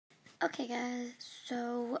Okay guys,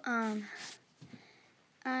 so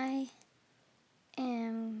I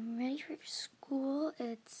am ready for school.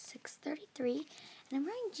 It's 6:33 and I'm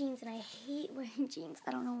wearing jeans and I hate wearing jeans.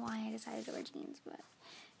 I don't know why I decided to wear jeans, but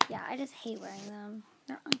yeah, I just hate wearing them.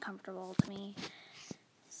 They're uncomfortable to me.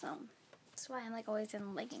 So that's why I'm like always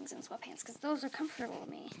in leggings and sweatpants, because those are comfortable to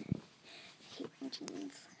me. I hate wearing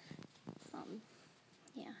jeans. So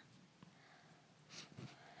yeah.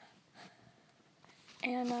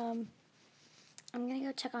 And I'm gonna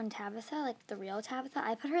go check on Tabitha, like the real Tabitha.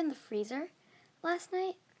 I put her in the freezer last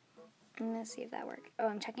night. I'm gonna see if that worked. Oh,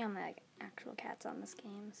 I'm checking on the actual cats on this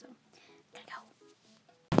game, so gotta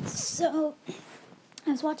go. So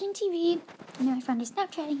I was watching TV, and my friend is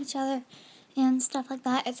Snapchatting each other and stuff like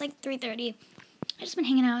that. It's like 3:30. I just been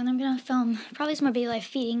hanging out, and I'm gonna film probably some more baby life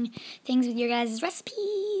feeding things with your guys'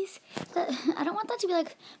 recipes. I don't want that to be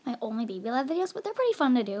like my only baby life videos, but they're pretty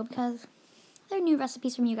fun to do because they're new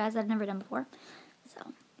recipes from you guys that I've never done before.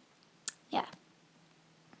 So yeah,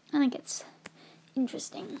 I think it's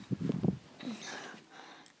interesting.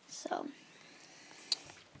 So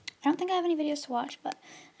I don't think I have any videos to watch, but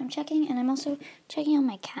I'm checking, and I'm also checking on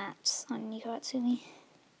my cats on Nico Atsumi.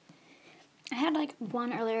 I had like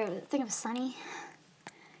one earlier. I think it was Sunny.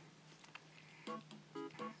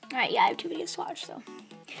 Alright, yeah, I have 2 videos to watch, so.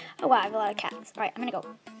 Oh wow, I have a lot of cats. Alright, I'm gonna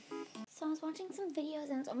go. So I was watching some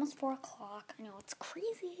videos, and it's almost 4 o'clock. I know, it's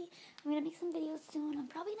crazy. I'm gonna make some videos soon. I'm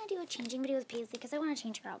probably gonna do a changing video with Paisley, because I want to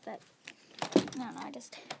change her outfit. I don't know, I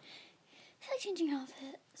just feel like changing her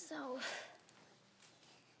outfit, so.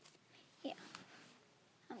 Yeah.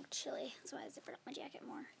 I'm chilly, that's why I zippered up my jacket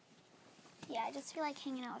more. Yeah, I just feel like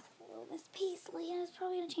hanging out with Miss Paisley, and I was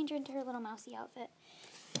probably gonna change her into her little mousy outfit,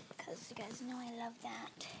 because you guys know I love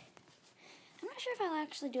that. I'm not sure if I'll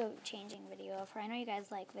actually do a changing video of her. I know you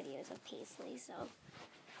guys like videos of Paisley, so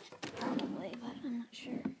probably, but I'm not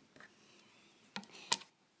sure.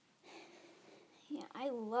 Yeah, I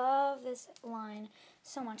love this line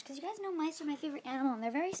so much, because you guys know mice are my favorite animal, and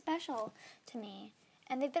they're very special to me.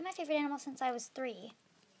 And they've been my favorite animal since I was 3.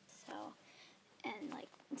 So, and like,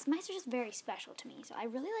 mice are just very special to me. So I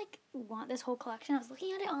really want this whole collection. I was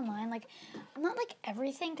looking at it online, like, not like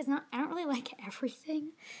everything, because I don't really like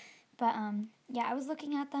everything. But, yeah, I was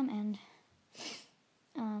looking at them, and,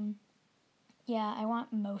 yeah, I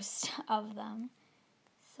want most of them.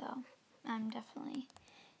 So, I'm definitely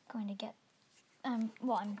going to get, I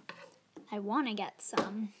want to get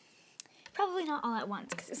some. Probably not all at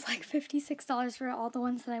once, because it's like $56 for all the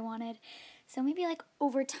ones that I wanted. So maybe, like,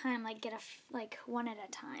 over time, like, get one at a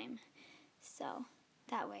time. So,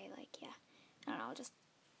 that way, like, yeah, I don't know, I'll just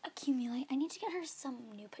accumulate. I need to get her some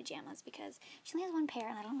new pajamas, because she only has 1 pair,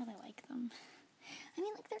 and I don't really like them. I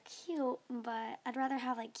mean, like, they're cute, but I'd rather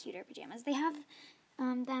have, like, cuter pajamas. They have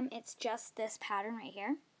them, it's just this pattern right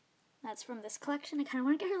here. That's from this collection. I kind of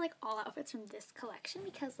want to get her, like, all outfits from this collection,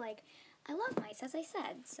 because, like, I love mice, as I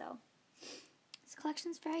said, so this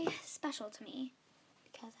collection's very special to me,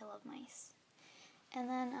 because I love mice. And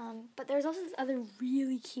then, but there's also this other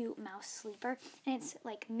really cute mouse sleeper, and it's,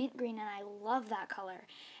 like, mint green, and I love that color.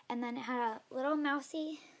 And then it had a little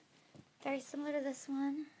mousey, very similar to this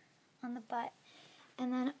one, on the butt.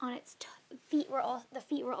 And then on its feet the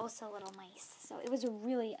feet were also little mice. So it was a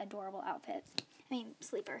really adorable outfit. I mean,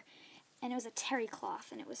 sleeper. And it was a terry cloth,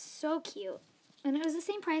 and it was so cute. And it was the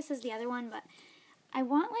same price as the other one, but I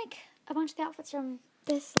want, like, a bunch of the outfits from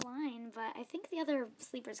this line, but I think the other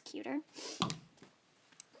sleeper's cuter.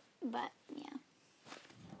 But, yeah.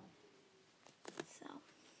 So,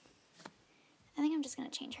 I think I'm just going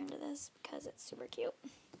to change her into this, because it's super cute.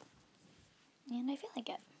 And I feel like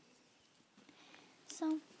it.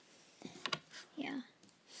 So, yeah.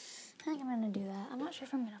 I think I'm going to do that. I'm not sure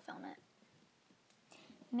if I'm going to film it.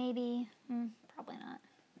 Maybe. Probably not.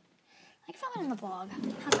 I can film it in the vlog.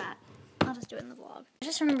 How's that? I'll just do it in the vlog. I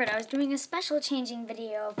just remembered I was doing a special changing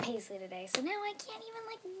video of Paisley today, so now I can't even,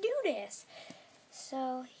 like, do this.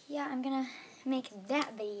 So, yeah, I'm going to make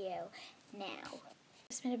that video now. I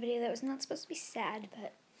just made a video that was not supposed to be sad,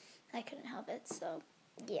 but I couldn't help it, so,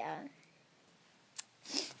 yeah.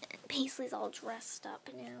 Paisley's all dressed up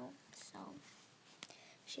now, so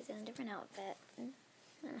she's in a different outfit.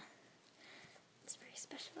 It's a very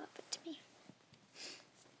special outfit to me.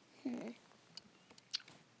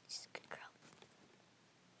 She's a good girl.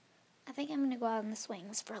 I think I'm going to go out on the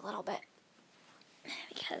swings for a little bit,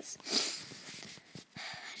 because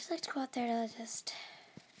I just like to go out there to just,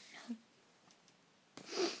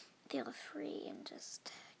 feel free and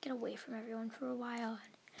just get away from everyone for a while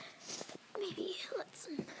and maybe let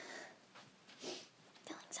some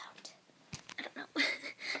feelings out. I don't know.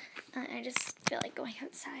 I just feel like going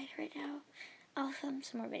outside right now. I'll film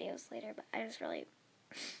some more videos later, but I just really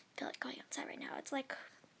feel like going outside right now. It's like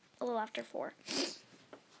a little after 4.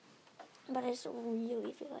 But I just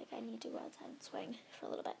really feel like I need to go outside and swing for a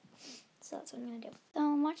little bit. So that's what I'm going to do. So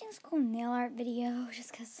I'm watching this cool nail art video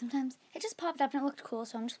just because sometimes it just popped up and it looked cool,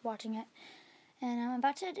 so I'm just watching it. And I'm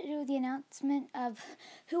about to do the announcement of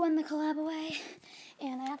who won the collab away.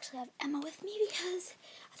 And I actually have Emma with me because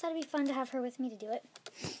I thought it'd be fun to have her with me to do it.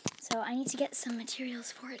 So I need to get some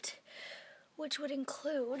materials for it, which would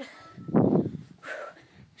include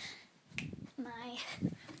my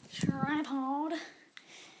tripod,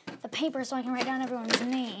 the paper so I can write down everyone's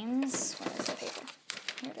names. Where is the paper?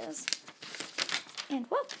 Here it is. And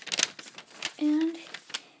whoop! And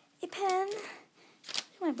a pen.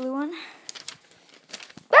 My blue one.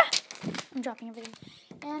 Ah! I'm dropping everything.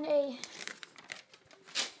 And a...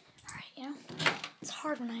 Alright, you know, it's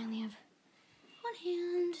hard when I only have one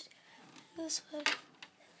hand. This way.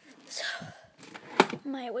 So,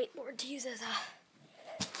 my whiteboard to use as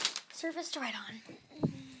a surface to write on.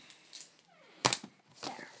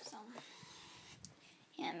 There, so...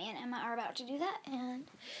 Yeah, me and Emma are about to do that, and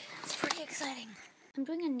it's pretty exciting. I'm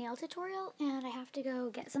doing a nail tutorial, and I have to go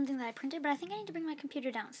get something that I printed, but I think I need to bring my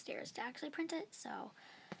computer downstairs to actually print it, so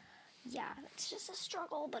yeah, it's just a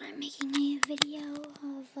struggle, but I'm making a video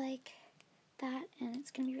of, like, that, and it's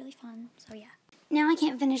gonna be really fun, so yeah. Now I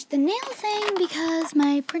can't finish the nail thing because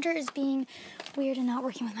my printer is being weird and not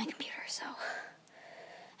working with my computer, so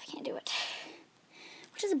I can't do it.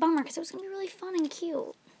 Which is a bummer, because it was gonna be really fun and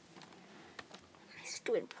cute. My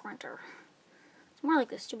stupid printer. It's more like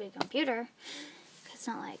the stupid computer. It's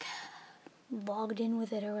not like logged in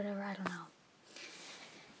with it or whatever, I don't know.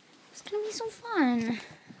 It's gonna be so fun.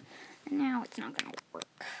 And now it's not gonna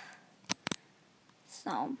work.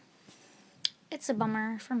 So, it's a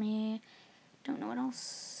bummer for me. Don't know what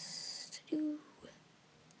else to do.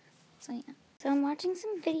 So yeah. So I'm watching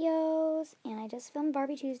some videos, and I just filmed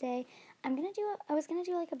Barbie Tuesday. I was gonna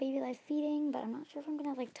do like a baby life feeding, but I'm not sure if I'm gonna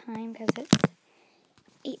have like time because it's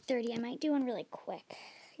 8:30. I might do one really quick,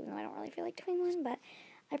 even though I don't really feel like doing one, but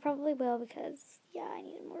I probably will because, yeah, I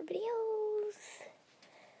needed more videos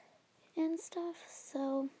and stuff,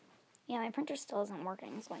 so, yeah, my printer still isn't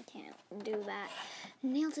working, so I can't do that.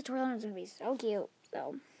 Nail tutorial is going to be so cute,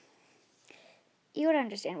 so, you would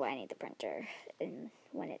understand why I need the printer and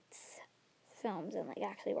when it's filmed and, like,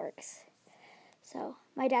 actually works. So,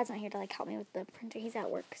 my dad's not here to, like, help me with the printer. He's at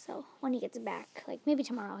work, so when he gets back, like, maybe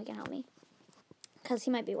tomorrow he can help me. Because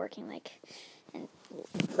he might be working, like,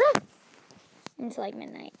 until, like,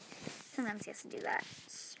 midnight. Sometimes he has to do that.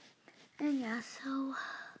 And, yeah, so,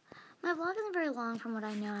 my vlog isn't very long from what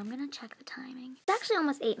I know. I'm going to check the timing. It's actually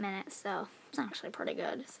almost 8 minutes, so it's actually pretty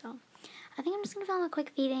good. So, I think I'm just going to film a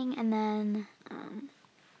quick feeding and then,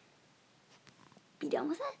 be done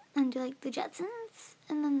with it. And do, like, the Jetsons.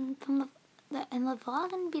 And then film the end of the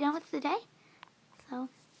vlog and be done with the day. So,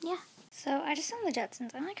 yeah. So, I just filmed the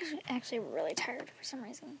Jetsons. I'm, like, actually really tired for some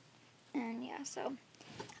reason. And, yeah, so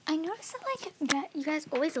I noticed that, like, you guys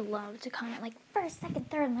always love to comment, like, first,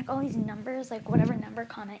 second, third, and, like, all these numbers, like, whatever number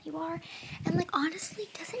comment you are. And, like, honestly,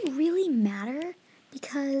 does it really matter?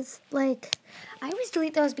 Because, like, I always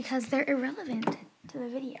delete those because they're irrelevant to the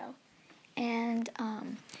video. And,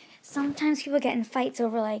 sometimes people get in fights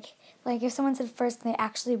over, like, if someone said first and they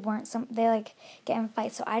actually weren't, they, like, get in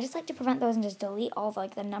fights. So I just like to prevent those and just delete all of,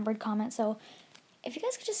 like, the numbered comments. So if you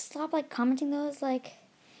guys could just stop, like, commenting those, like,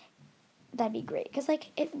 that'd be great. Because,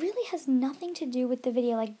 like, it really has nothing to do with the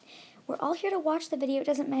video. Like, we're all here to watch the video. It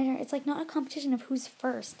doesn't matter. It's, like, not a competition of who's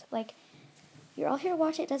first. Like, you're all here to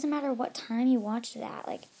watch it. It doesn't matter what time you watched it at.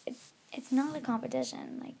 Like, it's not a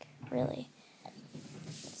competition. Like, really.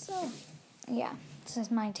 So, yeah. This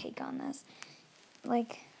is my take on this.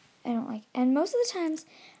 Like, I don't like... And most of the times,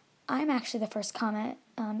 I'm actually the first comment.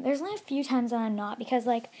 There's only a few times that I'm not. Because,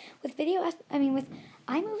 like, with video... with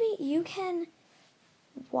iMovie, you can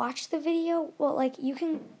watch the video. Well, like, you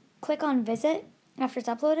can click on visit after it's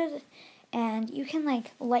uploaded. And you can,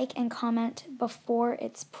 like and comment before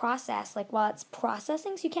it's processed. Like, while it's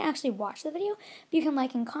processing. So you can't actually watch the video. But you can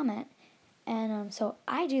like and comment. And so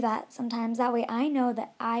I do that sometimes. That way I know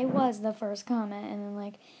that I was the first comment. And then,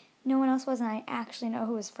 like, no one else was. And I actually know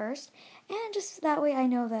who was first. And just that way I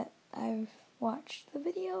know that I've watched the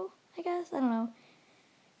video, I guess. I don't know.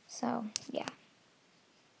 So, yeah.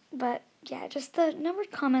 But, yeah, just the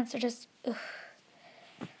numbered comments are just, ugh.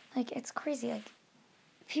 Like, it's crazy. Like,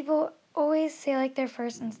 people always say, like, they're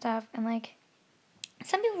first and stuff. And, like,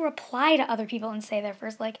 some people reply to other people and say they're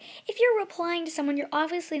first. Like, if you're replying to someone, you're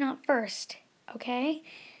obviously not first, okay?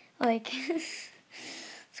 Like,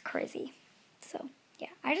 it's crazy. So, yeah,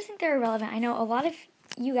 I just think they're irrelevant. I know a lot of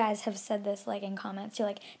you guys have said this, like, in comments. You're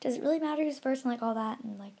like, does it really matter who's first and, like, all that?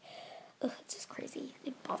 And, like, ugh, it's just crazy.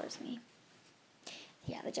 It bothers me.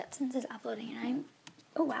 Yeah, the Jetsons is uploading, and I'm...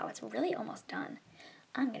 Oh, wow, it's really almost done.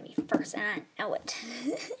 I'm going to be first, and I know it.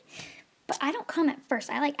 But I don't comment first.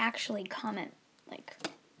 I, like, actually comment, like,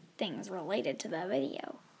 things related to the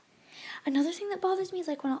video. Another thing that bothers me is,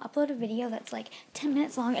 like, when I'll upload a video that's, like, 10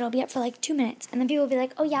 minutes long, it'll be up for, like, 2 minutes. And then people will be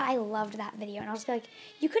like, oh, yeah, I loved that video. And I'll just be like,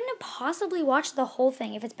 you couldn't have possibly watched the whole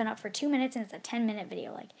thing if it's been up for 2 minutes and it's a 10-minute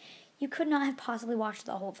video. Like, you could not have possibly watched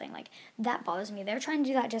the whole thing. Like, that bothers me. They're trying to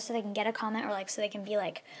do that just so they can get a comment or, like, so they can be,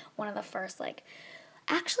 like, one of the first, like,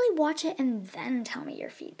 actually watch it and then tell me your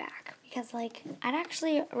feedback. Because, like, I'd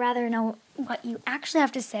actually rather know what you actually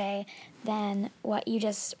have to say than what you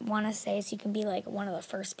just want to say so you can be, like, one of the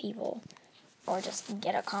first people. Or just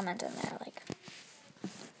get a comment in there. Like,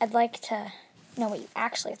 I'd like to know what you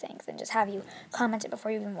actually think than just have you comment it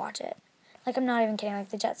before you even watch it. Like, I'm not even kidding. Like,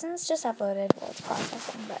 the Jetsons just uploaded. Well, it's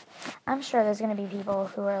processing, but I'm sure there's going to be people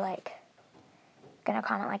who are, like, going to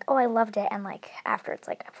comment, like, oh, I loved it, and, like, after it's,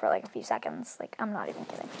 like, for, like, a few seconds. Like, I'm not even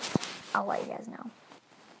kidding. I'll let you guys know.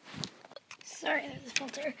 Sorry, there's a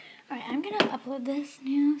filter. Alright, I'm going to upload this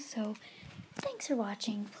now, so thanks for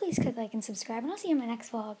watching. Please click like and subscribe, and I'll see you in my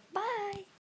next vlog. Bye!